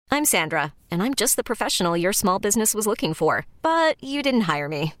I'm Sandra, and I'm just the professional your small business was looking for. But you didn't hire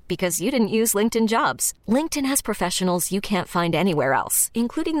me because you didn't use LinkedIn Jobs. LinkedIn has professionals you can't find anywhere else,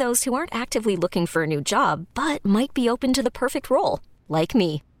 including those who aren't actively looking for a new job, but might be open to the perfect role, like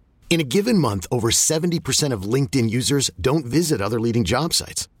me. In a given month, over 70% of LinkedIn users don't visit other leading job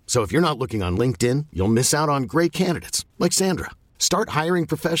sites. So if you're not looking on LinkedIn, you'll miss out on great candidates like Sandra. Start hiring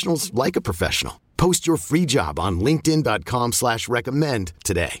professionals like a professional. Post your free job on linkedin.com/recommend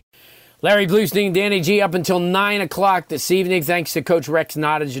today. Larry Blustein, Danny G, up until 9 o'clock this evening. Thanks to Coach Rex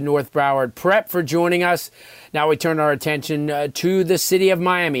Nottage and North Broward Prep for joining us. Now we turn our attention to the city of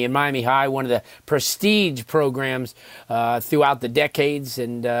Miami and Miami High, one of the prestige programs throughout the decades.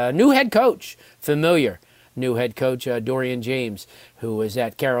 And new head coach, familiar new head coach, Dorrean James, who is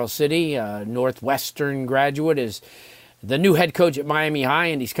at Carroll City, Northwestern graduate, is the new head coach at Miami High,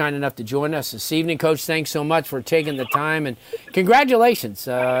 and he's kind enough to join us this evening. Coach, thanks so much for taking the time, and congratulations.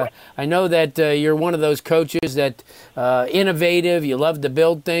 I know that you're one of those coaches that innovative, you love to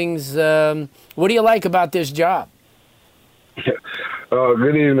build things. What do you like about this job?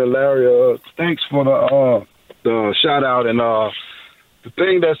 Good evening, Larry. Thanks for the shout-out, and the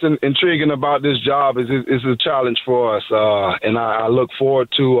thing that's intriguing about this job is it's a challenge for us, and I look forward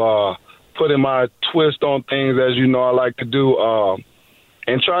to putting my twist on things, as you know I like to do,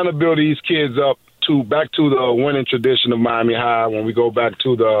 and trying to build these kids up back to the winning tradition of Miami High. When we go back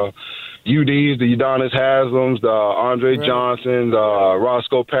to the UDs, the Udonis Haslams, the Andre Johnsons,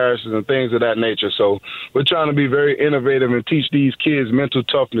 Roscoe Parishes, and things of that nature. So we're trying to be very innovative and teach these kids mental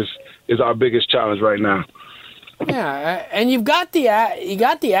toughness is our biggest challenge right now. Yeah, and you got the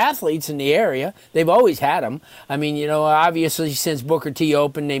athletes in the area. They've always had them. I mean, you know, obviously since Booker T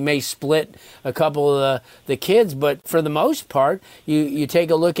opened, they may split a couple of the kids, but for the most part, you take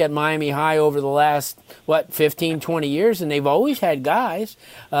a look at Miami High over the last, 15, 20 years, and they've always had guys.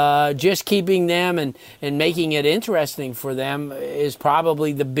 Just keeping them and making it interesting for them is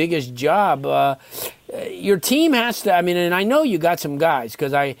probably the biggest job. Your team has to, and I know you got some guys,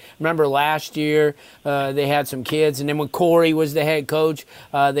 because I remember last year they had some kids, and then when Corey was the head coach,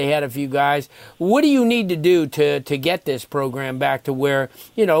 they had a few guys. What do you need to do to get this program back to where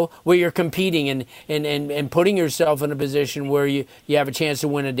you're competing and putting yourself in a position where you have a chance to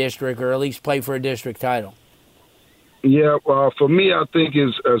win a district or at least play for a district title? Yeah, for me, I think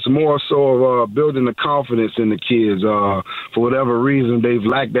it's more so of building the confidence in the kids. For whatever reason, they've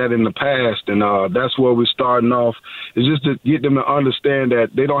lacked that in the past, and that's where we're starting off, is just to get them to understand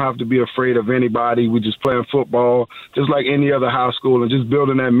that they don't have to be afraid of anybody. We're just playing football just like any other high school, and just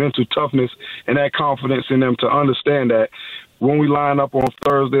building that mental toughness and that confidence in them to understand that when we line up on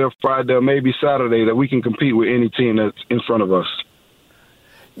Thursday or Friday or maybe Saturday, that we can compete with any team that's in front of us.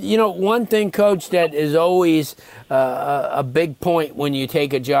 You know, one thing, Coach, that is always a big point when you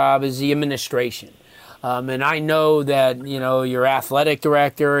take a job is the administration. And I know that, your athletic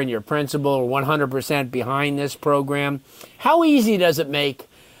director and your principal are 100% behind this program. How easy does it make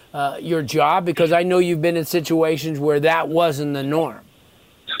your job? Because I know you've been in situations where that wasn't the norm.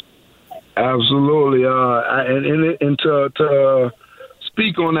 Absolutely. And to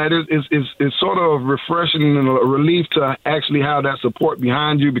speak on that, it's sort of refreshing and a relief to actually have that support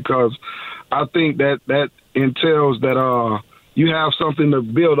behind you, because I think that entails that you have something to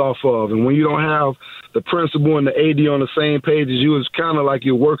build off of. And when you don't have the principal and the AD on the same page as you, it's kind of like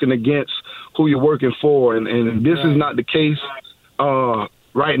you're working against who you're working for. And this is not the case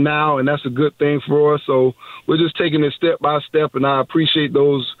right now, and that's a good thing for us. So we're just taking it step by step, and I appreciate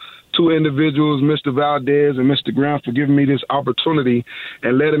those two individuals, Mr. Valdez and Mr. Graham, for giving me this opportunity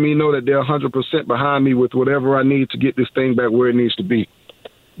and letting me know that they're 100% behind me with whatever I need to get this thing back where it needs to be.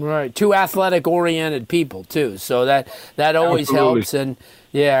 Right. Two athletic-oriented people, too. So that always helps. And,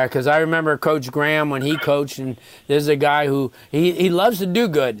 yeah, because I remember Coach Graham when he coached, and there's a guy who he loves to do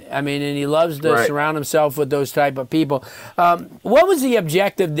good. And he loves to surround himself with those type of people. What was the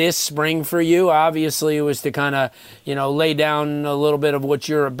objective this spring for you? Obviously, it was to kind of, lay down a little bit of what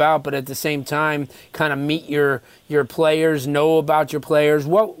you're about, but at the same time, kind of meet your players, know about your players.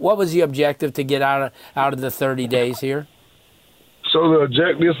 What was the objective to get out of the 30 days here? So the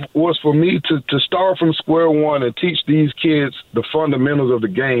objective was for me to start from square one and teach these kids the fundamentals of the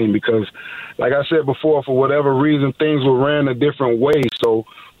game, because, like I said before, for whatever reason, things were ran a different way. So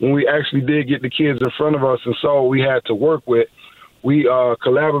when we actually did get the kids in front of us and saw what we had to work with, we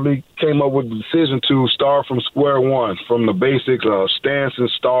collaboratively came up with the decision to start from square one, from the basics of stance and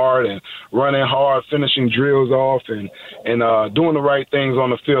start and running hard, finishing drills off, and doing the right things on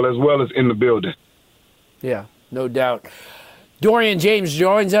the field as well as in the building. Yeah, no doubt. Dorrean James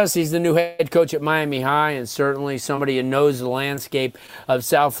joins us. He's the new head coach at Miami High, and certainly somebody who knows the landscape of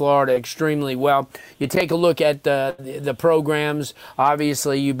South Florida extremely well. You take a look at the programs.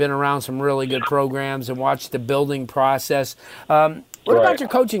 Obviously, you've been around some really good programs and watched the building process. What about your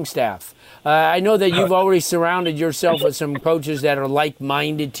coaching staff? I know that you've already surrounded yourself with some coaches that are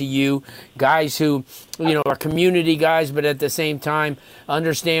like-minded to you, guys who, are community guys, but at the same time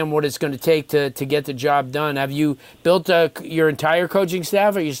understand what it's going to take to get the job done. Have you built your entire coaching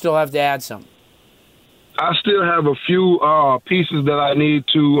staff, or you still have to add some? I still have a few pieces that I need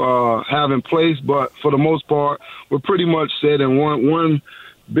to have in place, but for the most part, we're pretty much set. And one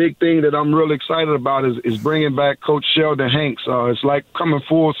big thing that I'm really excited about is bringing back Coach Sheldon Hanks. It's like coming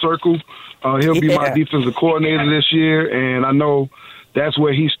full circle. He'll be my defensive coordinator this year, and I know that's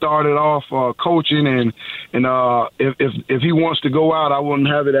where he started off coaching. And if he wants to go out, I wouldn't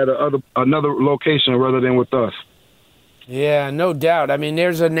have it at another location rather than with us. Yeah, no doubt. I mean,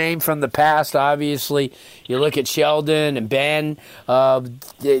 there's a name from the past, obviously. You look at Sheldon and Ben.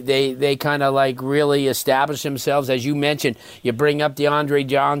 They kind of like really establish themselves. As you mentioned, you bring up the Andre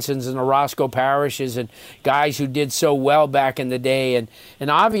Johnsons and the Roscoe Parishes and guys who did so well back in the day. And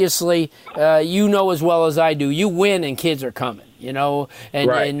obviously, you know as well as I do, you win and kids are coming.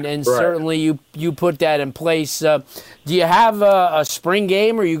 And certainly you put that in place. Do you have a spring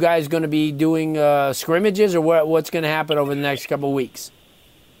game? Or are you guys going to be doing scrimmages, or what's going to happen over the next couple of weeks?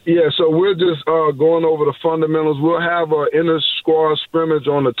 Yeah, so we're just going over the fundamentals. We'll have an inter-squad scrimmage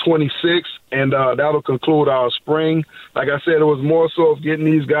on the 26th, and that'll conclude our spring. Like I said, it was more so of getting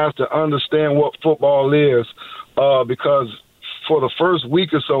these guys to understand what football is, because for the first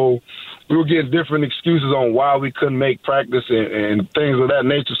week or so, we were getting different excuses on why we couldn't make practice and things of that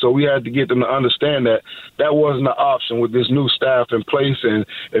nature. So we had to get them to understand that wasn't an option with this new staff in place. And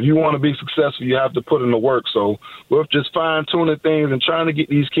if you want to be successful, you have to put in the work. So we're just fine-tuning things and trying to get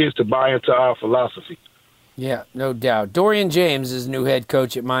these kids to buy into our philosophy. Yeah, no doubt. Dorrean James is new head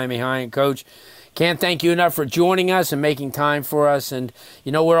coach at Miami High. And, Coach, can't thank you enough for joining us and making time for us. And,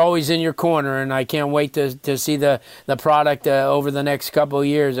 we're always in your corner, and I can't wait to see the product over the next couple of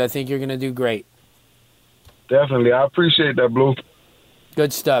years. I think you're going to do great. Definitely. I appreciate that, Blue.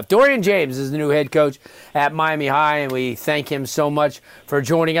 Good stuff. Dorrean James is the new head coach at Miami High, and we thank him so much for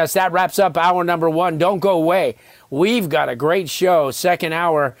joining us. That wraps up hour number one. Don't go away. We've got a great show. Second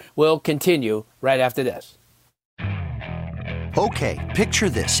hour will continue right after this. Okay, picture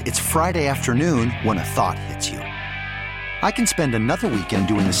this. It's Friday afternoon when a thought hits you. I can spend another weekend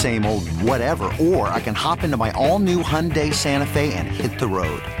doing the same old whatever, or I can hop into my all-new Hyundai Santa Fe and hit the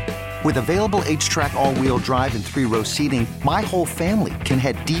road. With available H-Track all-wheel drive and 3-row seating, my whole family can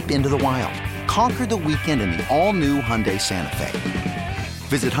head deep into the wild. Conquer the weekend in the all-new Hyundai Santa Fe.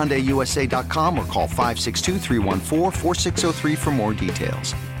 Visit HyundaiUSA.com or call 562-314-4603 for more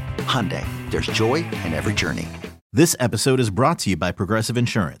details. Hyundai, there's joy in every journey. This episode is brought to you by Progressive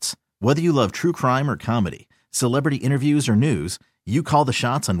Insurance. Whether you love true crime or comedy, celebrity interviews or news, you call the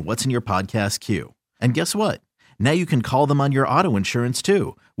shots on what's in your podcast queue. And guess what? Now you can call them on your auto insurance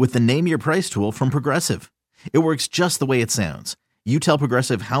too with the Name Your Price tool from Progressive. It works just the way it sounds. You tell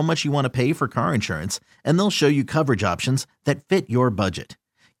Progressive how much you want to pay for car insurance, and they'll show you coverage options that fit your budget.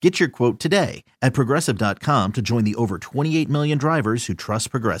 Get your quote today at Progressive.com to join the over 28 million drivers who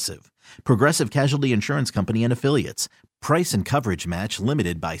trust Progressive. Progressive Casualty Insurance Company and Affiliates. Price and coverage match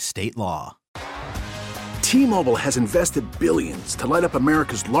limited by state law. T-Mobile has invested billions to light up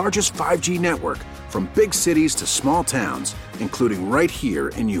America's largest 5G network, from big cities to small towns, including right here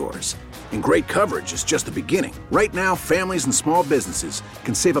in yours. And great coverage is just the beginning. Right now, families and small businesses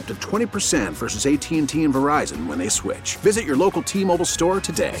can save up to 20% versus AT&T and Verizon when they switch. Visit your local T-Mobile store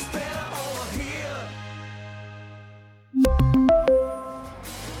today.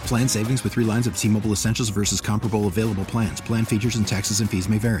 Plan savings with 3 lines of T-Mobile Essentials versus comparable available plans. Plan features and taxes and fees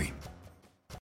may vary.